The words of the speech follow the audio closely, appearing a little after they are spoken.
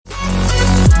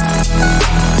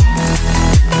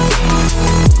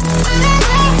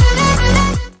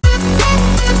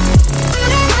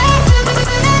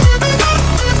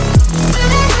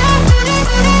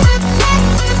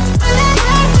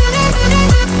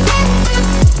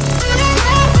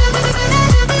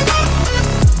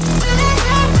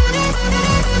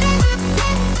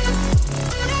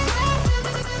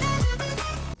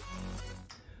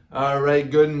right,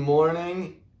 good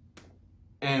morning,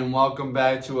 and welcome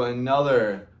back to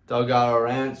another Delgado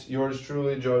Rants. Yours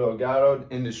truly, Joe Delgado,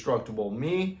 Indestructible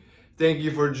Me. Thank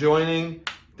you for joining.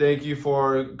 Thank you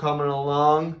for coming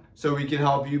along so we can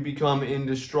help you become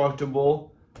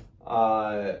indestructible.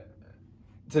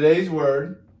 Today's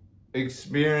word,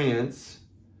 experience.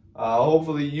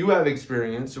 Hopefully you have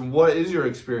experience. What is your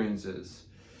experiences?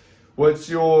 What's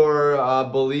your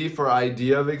belief or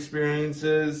idea of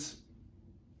experiences?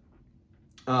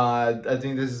 I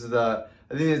think it's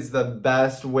the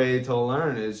best way to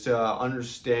learn is to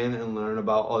understand and learn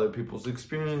about other people's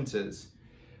experiences.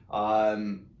 But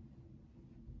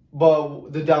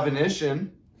the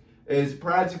definition is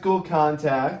practical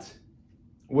contact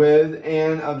with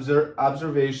an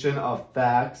observation of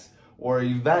facts or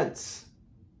events.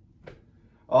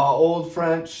 Old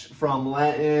French from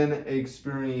Latin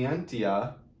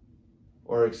experientia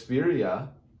or experia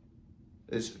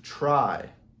is try.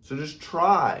 So just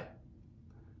try.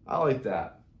 I like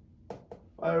that.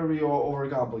 Why are we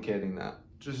overcomplicating that?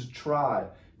 Just try.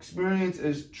 Experience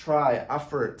is try,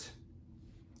 effort.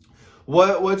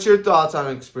 What's your thoughts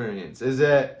on experience? Is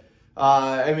it,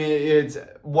 it's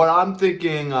what I'm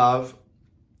thinking of,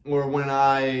 or when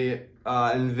I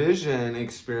envision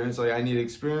experience, like I need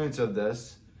experience of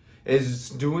this, is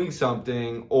doing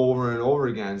something over and over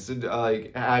again. So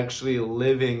like actually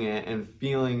living it and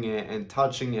feeling it and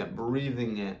touching it,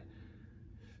 breathing it.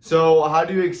 So how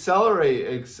do you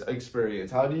accelerate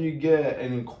experience? How do you get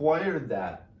and acquire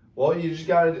that? Well, you just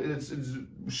got it's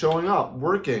showing up,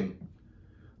 working.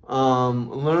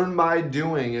 Learn by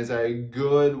doing is a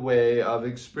good way of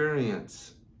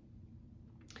experience.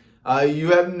 You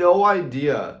have no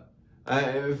idea,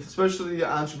 especially the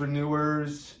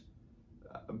entrepreneurs,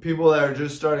 people that are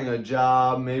just starting a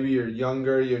job. Maybe you're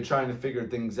younger, you're trying to figure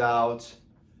things out.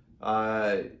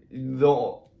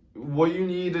 What you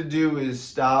need to do is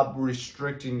stop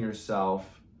restricting yourself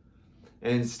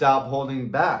and stop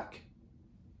holding back,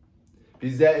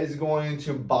 because that is going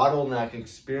to bottleneck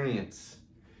experience.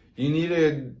 You need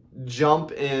to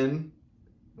jump in,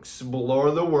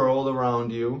 explore the world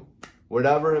around you,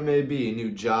 whatever it may be, a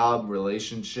new job,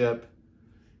 relationship.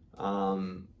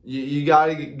 You got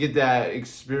to get that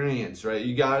experience, right?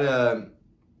 You got to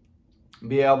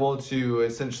be able to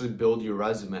essentially build your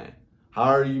resume. How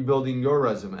are you building your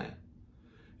resume?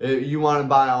 You want to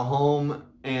buy a home,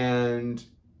 and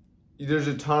there's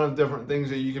a ton of different things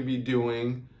that you could be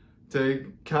doing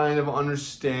to kind of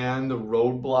understand the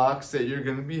roadblocks that you're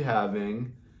going to be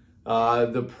having,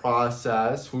 the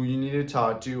process, who you need to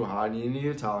talk to, how do you need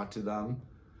to talk to them.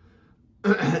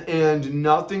 And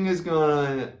nothing is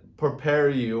going to prepare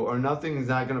you, or nothing is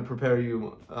not going to prepare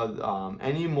you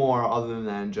anymore other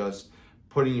than just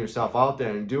putting yourself out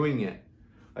there and doing it.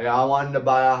 Like, I wanted to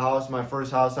buy a house. My first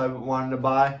house I wanted to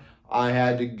buy, I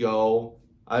had to go.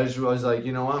 I was like,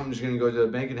 you know what? I'm just going to go to the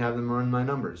bank and have them run my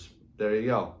numbers. There you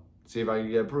go. See if I can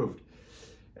get approved.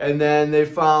 And then they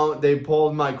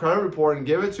pulled my credit report and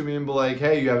gave it to me and be like,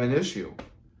 hey, you have an issue.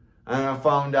 And I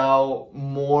found out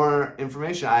more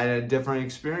information. I had a different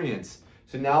experience.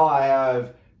 So now I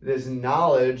have this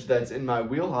knowledge that's in my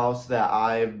wheelhouse that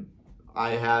I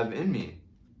have in me.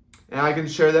 And I can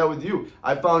share that with you.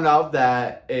 I found out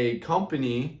that a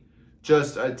company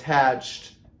just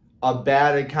attached a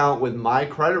bad account with my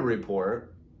credit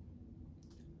report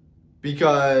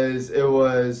because it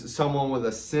was someone with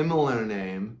a similar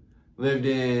name, lived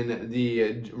in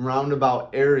the roundabout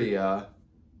area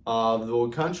of the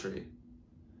country,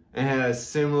 and had a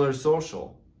similar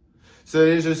social. So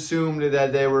they just assumed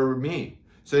that they were me.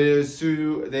 So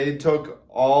they took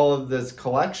all of this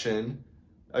collection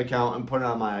account and put it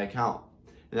on my account.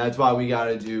 And that's why we got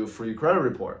to do free credit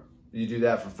report. You do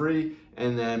that for free,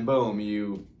 and then boom,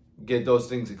 you get those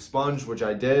things expunged, which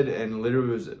I did, and literally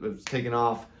was taken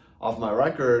off my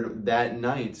record that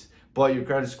night. But your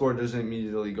credit score doesn't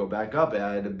immediately go back up.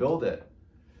 I had to build it.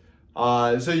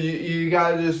 So you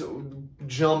got to just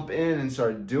jump in and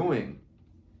start doing.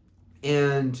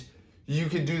 And you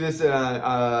could do this in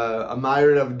a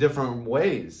myriad of different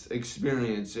ways.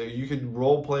 Experience. You could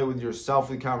role play with yourself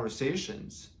in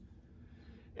conversations.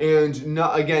 And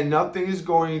nothing is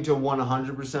going to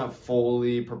 100%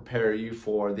 fully prepare you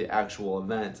for the actual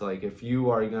event. Like if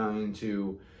you are going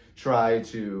to try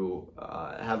to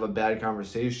have a bad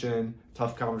conversation,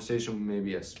 tough conversation with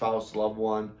maybe a spouse, loved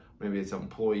one, maybe it's an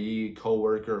employee,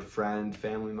 coworker, friend,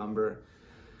 family member,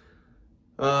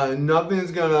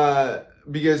 nothing's gonna,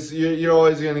 because you're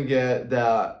always gonna get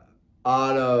that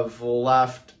out of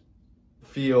left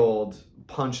field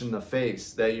punch in the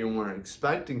face that you weren't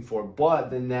expecting for,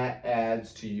 but then that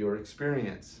adds to your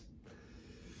experience.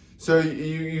 So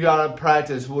you gotta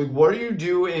practice. Like, what do you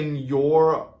do in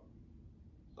your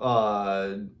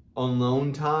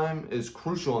alone time is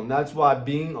crucial, and that's why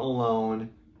being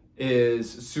alone is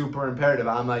super imperative.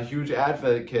 I'm a huge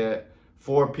advocate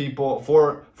for people,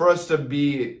 for us to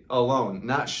be alone,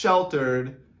 not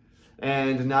sheltered,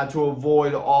 and not to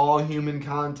avoid all human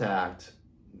contact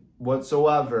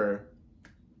whatsoever,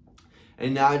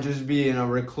 and not just being a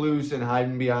recluse and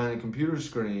hiding behind a computer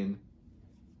screen.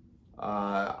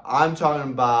 I'm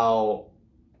talking about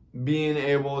being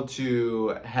able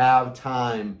to have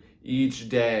time each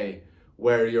day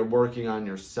where you're working on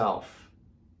yourself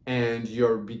and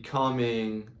you're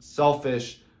becoming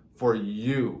selfish for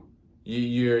you.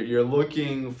 You're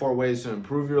looking for ways to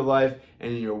improve your life,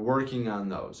 and you're working on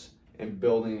those and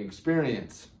building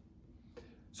experience.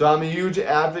 So I'm a huge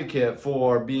advocate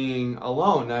for being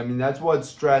alone. I mean, that's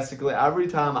what's drastically, every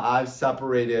time I've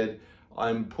separated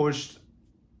and pushed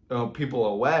people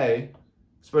away,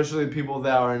 especially people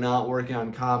that are not working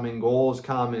on common goals,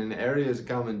 common areas,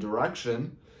 common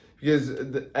direction, because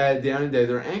at the end of the day,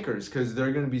 they're anchors, because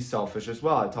they're going to be selfish as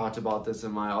well. I talked about this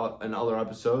in other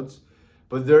episodes,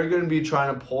 but they're going to be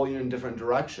trying to pull you in different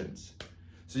directions.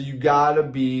 So you got to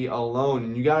be alone,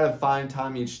 and you got to find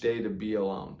time each day to be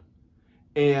alone,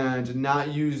 and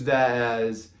not use that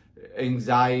as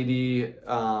anxiety.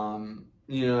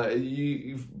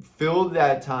 You fill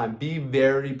that time. Be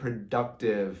very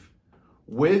productive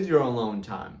with your alone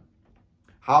time.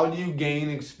 How do you gain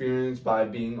experience by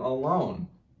being alone?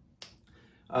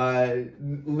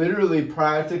 Literally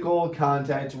practical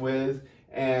contact with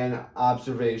and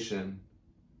observation,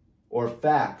 or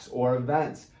facts, or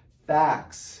events.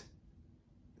 Facts.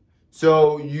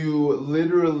 So you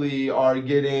literally are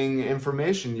getting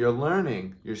information, you're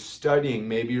learning, you're studying,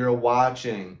 maybe you're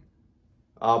watching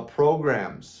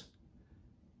programs.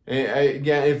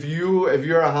 Again, if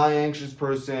you're a high anxious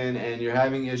person and you're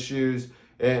having issues,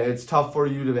 it's tough for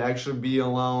you to actually be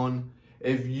alone.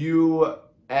 If you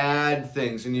add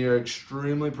things and you're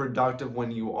extremely productive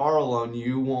when you are alone,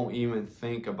 you won't even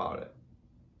think about it.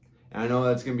 And I know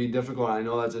that's going to be difficult. I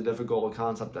know that's a difficult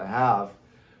concept to have,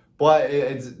 but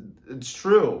it's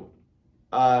true.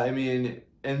 And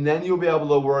then you'll be able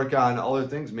to work on other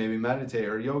things, maybe meditate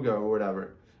or yoga or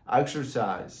whatever,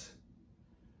 exercise,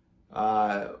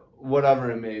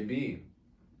 whatever it may be.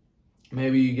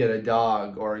 Maybe you get a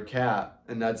dog or a cat,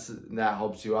 and that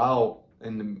helps you out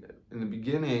in the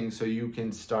beginning, so you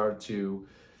can start to,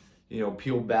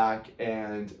 peel back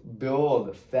and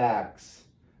build facts,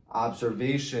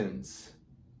 observations.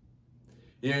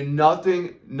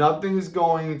 Nothing's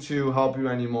going to help you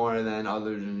any more than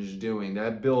other than just doing.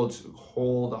 That builds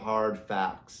cold, hard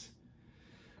facts.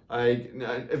 Like,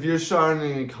 if you're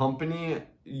starting a company,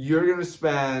 you're gonna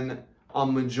spend a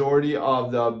majority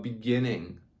of the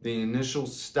beginning, the initial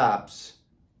steps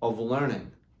of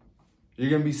learning. You're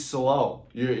gonna be slow.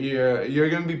 You're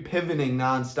gonna be pivoting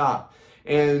nonstop.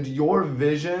 And your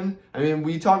vision,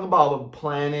 we talk about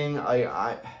planning.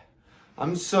 I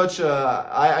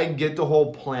get the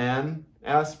whole plan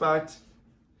aspect,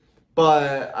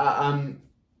 but I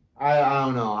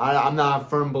don't know. I'm not a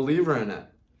firm believer in it.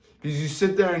 Because you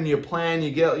sit there and you plan,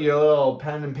 you get your little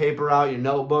pen and paper out, your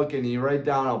notebook, and you write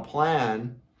down a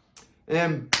plan, and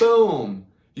then boom,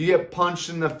 you get punched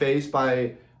in the face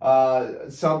by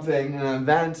something, an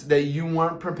event that you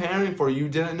weren't preparing for. You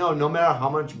didn't know. No matter how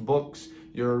much books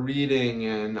you're reading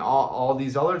and all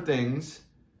these other things,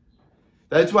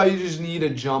 that's why you just need to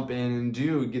jump in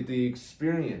and get the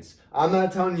experience. I'm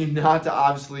not telling you not to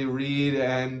obviously read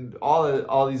and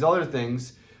all these other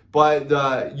things, but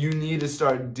you need to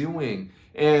start doing.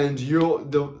 And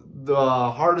the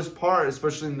hardest part,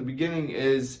 especially in the beginning,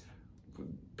 is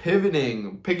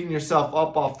pivoting, picking yourself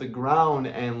up off the ground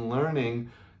and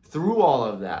learning through all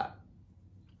of that.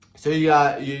 So you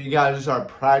got to start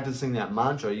practicing that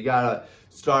mantra. You got to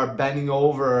start bending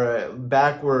over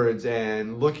backwards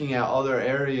and looking at other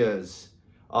areas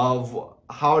of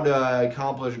how to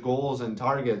accomplish goals and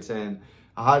targets, and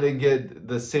how to get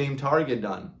the same target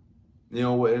done, in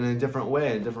a different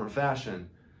way, in a different fashion.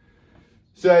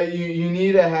 So you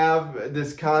need to have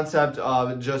this concept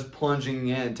of just plunging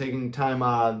in, taking time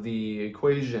out of the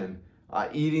equation.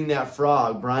 Eating that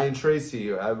frog, Brian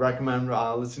Tracy, I recommend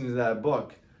listening to that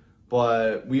book.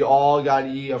 But we all got to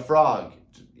eat a frog.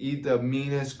 Eat the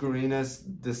meanest,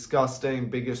 greenest, disgusting,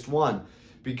 biggest one.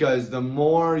 Because the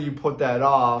more you put that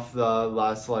off, the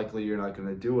less likely you're not going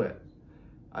to do it.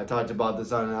 I talked about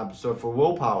this on an episode for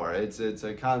willpower. It's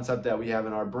a concept that we have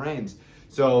in our brains.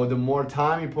 So the more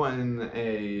time you put in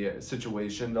a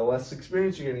situation, the less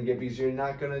experience you're going to get, because you're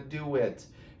not going to do it.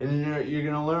 And you're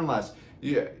going to learn less.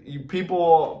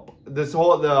 People, this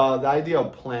whole, the idea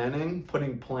of planning,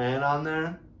 putting plan on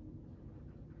there,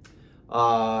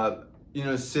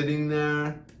 sitting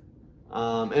there.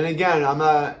 And again, I'm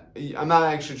not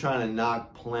actually trying to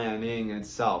knock planning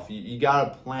itself. You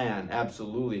got to plan,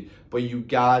 absolutely, but you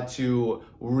got to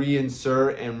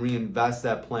reinsert and reinvest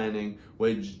that planning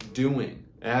with doing.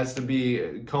 It has to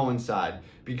be coincide,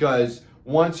 because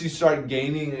once you start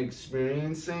gaining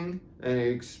experiences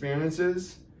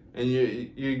and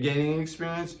you're gaining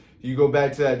experience, you go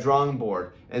back to that drawing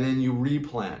board and then you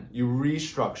replan, you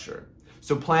restructure.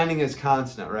 So planning is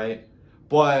constant, right?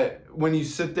 But when you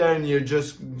sit there and you're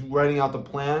just writing out the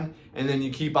plan and then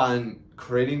you keep on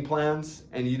creating plans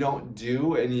and you don't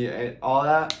do and all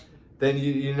that, then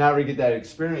you never get that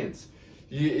experience.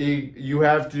 You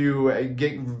have to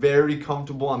get very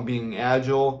comfortable on being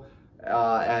agile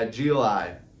at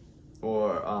GLI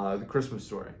or the Christmas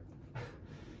Story.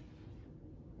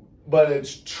 But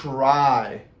it's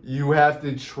try. You have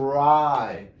to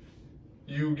try.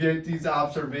 You get these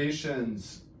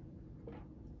observations,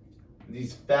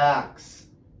 these facts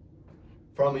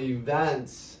from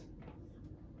events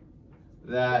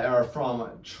that are from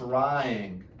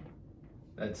trying.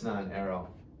 That's not an arrow.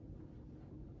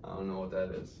 I don't know what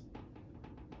that is.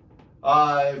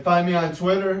 Find me on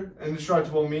Twitter,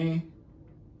 Indestructible Me.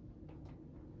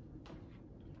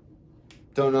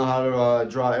 Don't know how to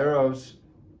draw arrows.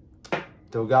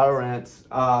 Don't got rants.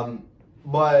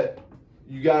 But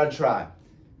you gotta try.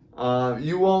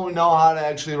 You won't know how to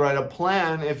actually write a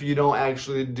plan if you don't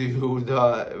actually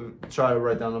try to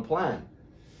write down a plan.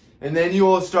 And then you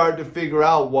will start to figure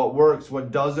out what works,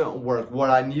 what doesn't work,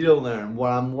 what I need to learn,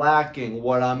 what I'm lacking,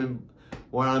 what I'm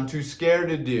too scared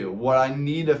to do, what I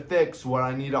need to fix, what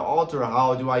I need to alter,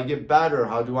 how do I get better,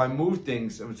 how do I move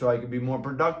things so I can be more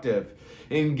productive.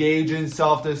 Engage in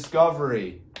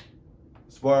self-discovery.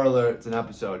 Spoiler alert, it's an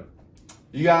episode.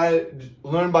 You gotta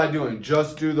learn by doing.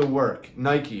 Just do the work.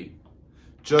 Nike.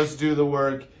 Just do the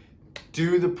work.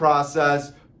 Do the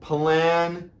process.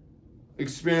 Plan,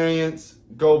 experience,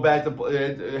 go back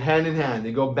to hand in hand.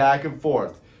 They go back and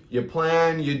forth. You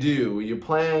plan, you do. You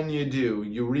plan, you do.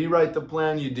 You rewrite the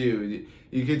plan, you do.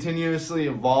 You're continuously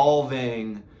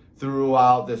evolving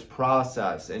throughout this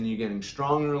process, and you're getting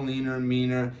stronger, leaner,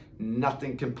 meaner.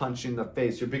 Nothing can punch you in the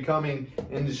face. You're becoming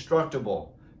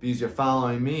indestructible because you're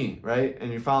following me, right?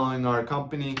 And you're following our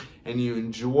company, and you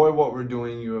enjoy what we're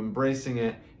doing, you're embracing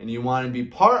it, and you want to be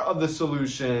part of the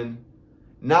solution,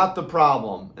 not the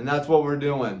problem. And that's what we're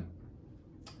doing.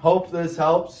 Hope this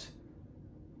helps.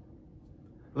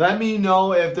 Let me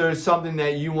know if there's something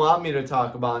that you want me to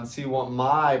talk about and see what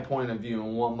my point of view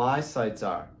and what my sights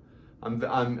are.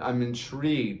 I'm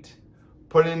intrigued.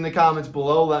 Put it in the comments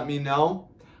below. Let me know.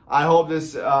 I hope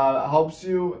this helps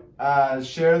you.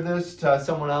 Share this to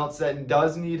someone else that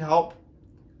does need help.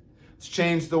 Let's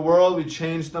change the world. We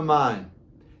change the mind.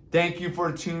 Thank you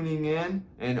for tuning in,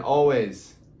 and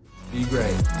always be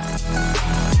great.